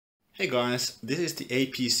Hey guys, this is the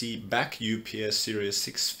APC Back-UPS Series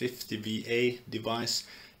 650VA device.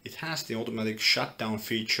 It has the automatic shutdown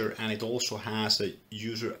feature and it also has a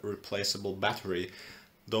user-replaceable battery.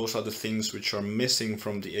 Those are the things which are missing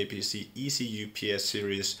from the APC Easy UPS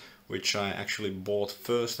series, which I actually bought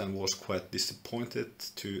first and was quite disappointed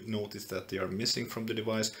to notice that they are missing from the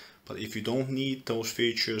device. But if you don't need those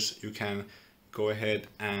features, you can go ahead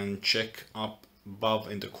and check up above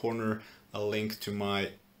in the corner a link to my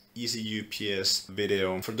Easy UPS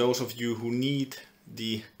video. For those of you who need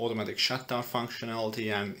the automatic shutdown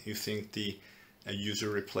functionality and you think the user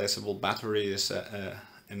replaceable battery is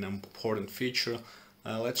an important feature,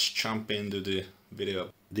 let's jump into the video.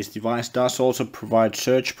 This device does also provide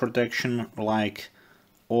surge protection like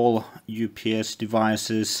all UPS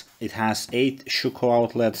devices. It has 8 Shuko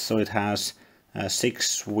outlets, so it has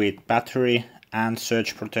 6 with battery and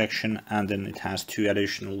surge protection, and then it has 2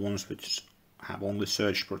 additional ones which have only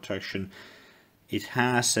surge protection. It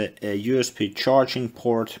has a USB charging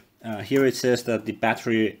port. Here it says that the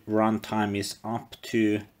battery runtime is up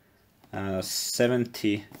to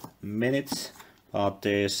 70 minutes, but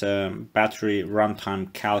there's a battery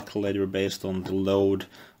runtime calculator based on the load.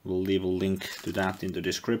 We'll leave a link to that in the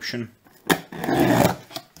description.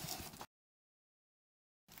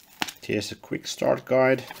 Here's a quick start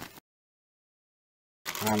guide,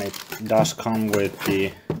 and it does come with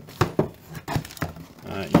the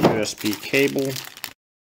USB cable,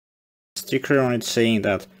 sticker on it saying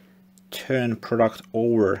that turn product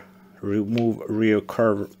over, remove rear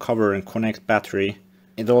cover and connect battery.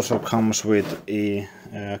 It also comes with a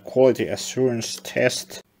quality assurance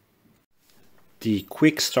test. The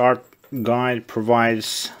quick start guide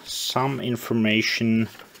provides some information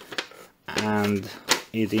and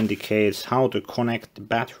it indicates how to connect the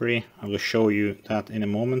battery. I will show you that in a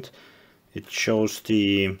moment. It shows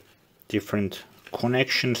the different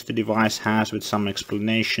connections the device has with some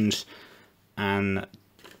explanations and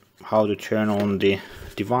how to turn on the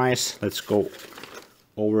device. Let's go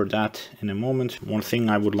over that in a moment. One thing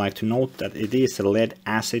I would like to note that it is a lead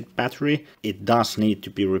acid battery. It does need to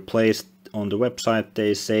be replaced. On the website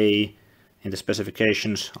they say in the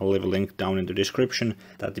specifications, I'll leave a link down in the description,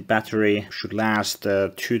 that the battery should last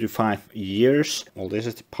 2 to 5 years. Well, this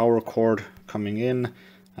is the power cord coming in.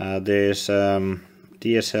 There's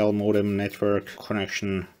DSL modem network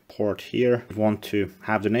connection port here. If you want to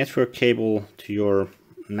have the network cable to your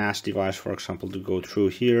NAS device, for example, to go through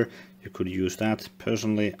here, you could use that.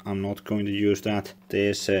 Personally, I'm not going to use that.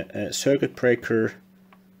 There's a circuit breaker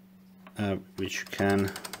which you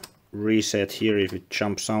can reset here if it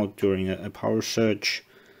jumps out during a power surge.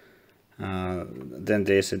 Then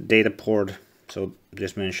there's a data port, so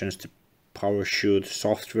this mentions the PowerShoot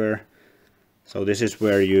software. So this is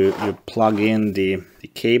where you plug in the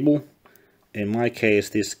cable. In my case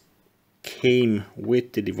this came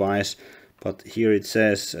with the device, but here it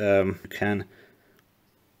says you can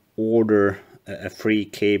order a free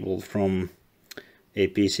cable from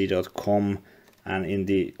apc.com, and in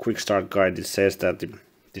the quick start guide it says that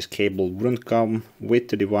this cable wouldn't come with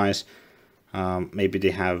the device. Maybe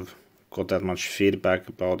they have got that much feedback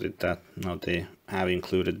about it that now they have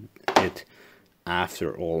included it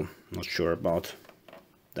after all. Not sure about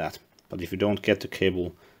that, but if you don't get the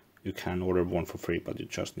cable you can order one for free, but you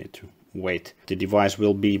just need to wait. The device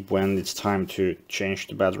will beep when it's time to change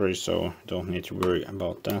the battery, so don't need to worry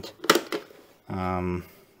about that.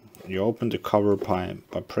 You open the cover by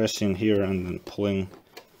pressing here and then pulling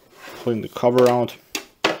the cover out.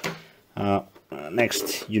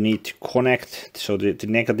 Next you need to connect, so the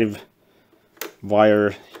negative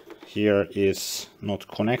wire here is not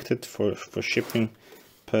connected for shipping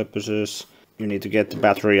purposes. You need to get the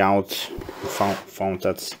battery out. Found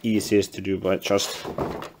that's easiest to do by just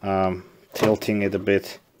tilting it a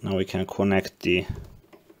bit. Now we can connect the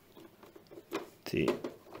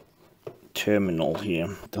terminal here.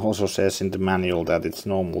 It also says in the manual that it's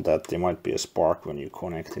normal that there might be a spark when you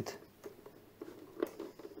connect it.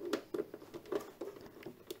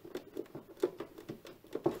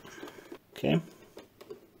 Okay,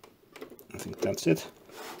 I think that's it.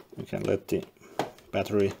 We can let the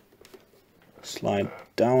battery slide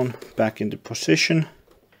down back into position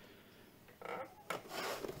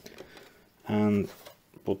and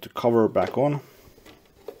put the cover back on.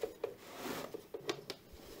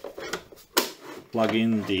 Plug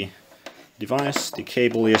in the device. The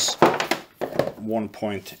cable is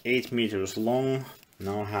 1.8 meters long.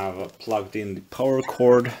 Now I have plugged in the power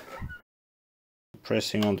cord.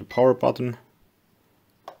 Pressing on the power button,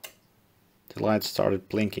 the light started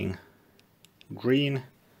blinking green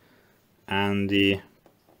and the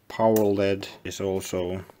power LED is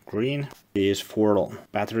also green. These 4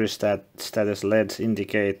 battery status LEDs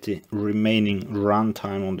indicate the remaining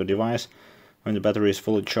runtime on the device. When the battery is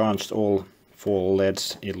fully charged, all 4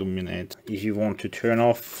 LEDs illuminate. If you want to turn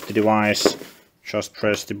off the device, just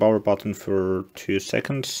press the power button for 2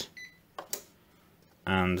 seconds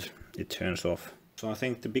and it turns off. So I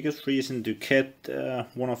think the biggest reason to get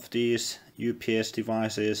one of these UPS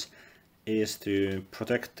devices is to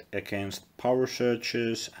protect against power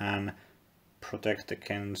surges and protect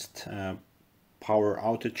against power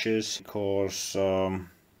outages, because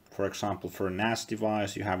for example, for a NAS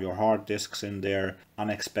device you have your hard disks in there.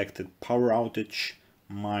 Unexpected power outage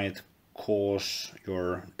might cause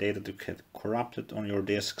your data to get corrupted on your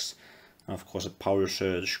disks. Of course, a power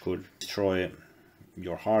surge could destroy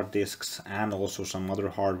your hard disks and also some other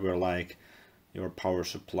hardware like your power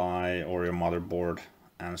supply or your motherboard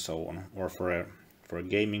and so on. Or for a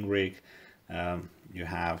gaming rig, you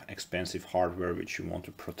have expensive hardware which you want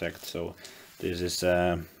to protect. So this is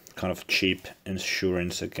kind of cheap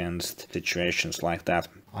insurance against situations like that.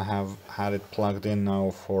 I have had it plugged in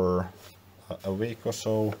now for a week or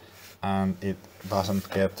so, and it doesn't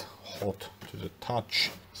get hot to the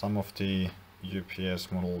touch. Some of the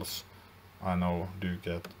UPS models I know do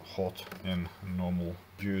get hot in normal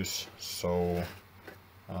use, so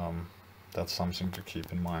that's something to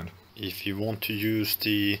keep in mind. If you want to use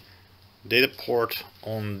the data port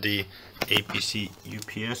on the APC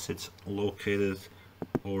UPS, it's located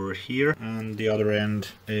over here, and the other end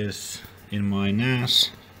is in my NAS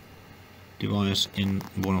device in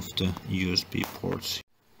one of the USB ports.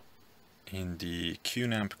 In the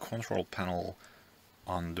QNAP control panel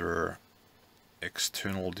under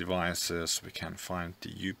external devices we can find the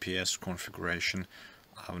UPS configuration.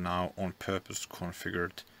 I have now on purpose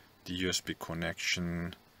configured the USB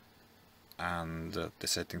connection and the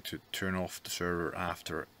setting to turn off the server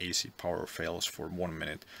after AC power fails for 1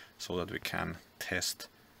 minute, so that we can test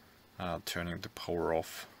turning the power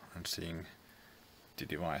off and seeing the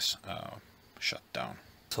device shut down.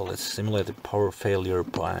 So let's simulate the power failure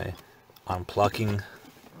by unplugging.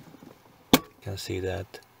 You can see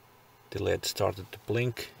that the LED started to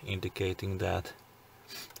blink, indicating that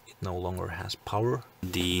it no longer has power.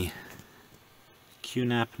 The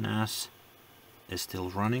QNAP NAS is still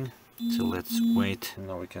running, so let's wait.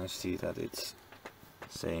 Now we can see that it's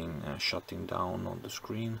saying shutting down on the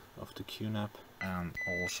screen of the QNAP, and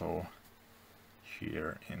also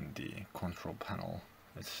here in the control panel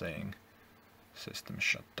it's saying system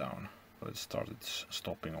shutdown. So it started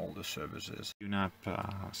stopping all the services. QNAP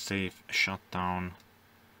safe shutdown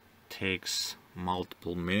takes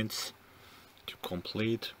multiple minutes to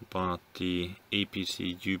complete, but the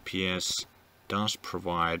APC UPS does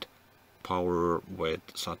provide power with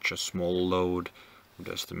such a small load. I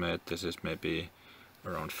would estimate this is maybe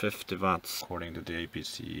around 50 watts. According to the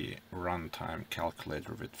APC Runtime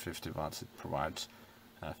calculator, with 50 watts it provides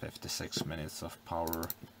 56 minutes of power.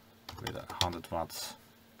 With 100 watts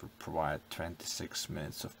to provide 26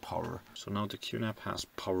 minutes of power. So now the QNAP has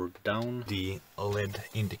powered down. The LED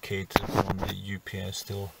indicator on the UPS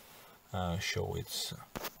still show it's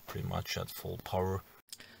pretty much at full power.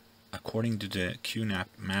 According to the QNAP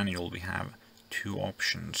manual we have 2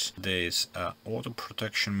 options. There is auto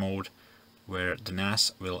protection mode, where the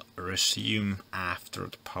NAS will resume after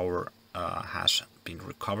the power has been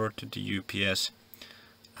recovered to the UPS,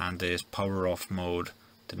 and there is power off mode.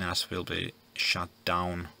 The NAS will be shut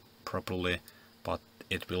down properly, but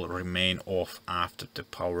it will remain off after the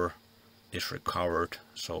power is recovered,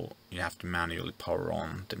 so you have to manually power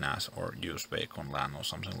on the NAS or use Wake on LAN or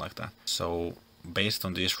something like that. So based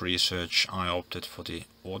on this research I opted for the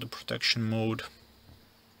auto protection mode,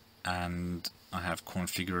 and I have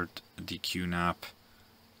configured the QNAP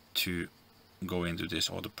to go into this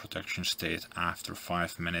auto protection state after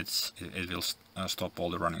 5 minutes. It will stop all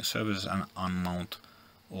the running services and unmount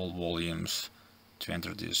all volumes to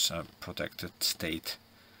enter this protected state,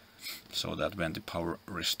 so that when the power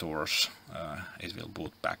restores it will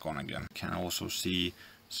boot back on again. You can also see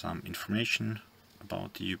some information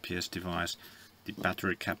about the UPS device. The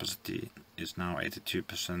battery capacity is now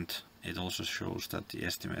 82%. It also shows that the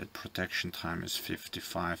estimated protection time is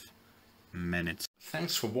 55 minutes.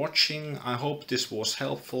 Thanks for watching. I hope this was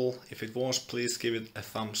helpful. If it was, please give it a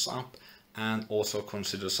thumbs up and also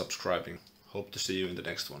consider subscribing. Hope to see you in the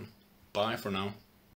next one. Bye for now.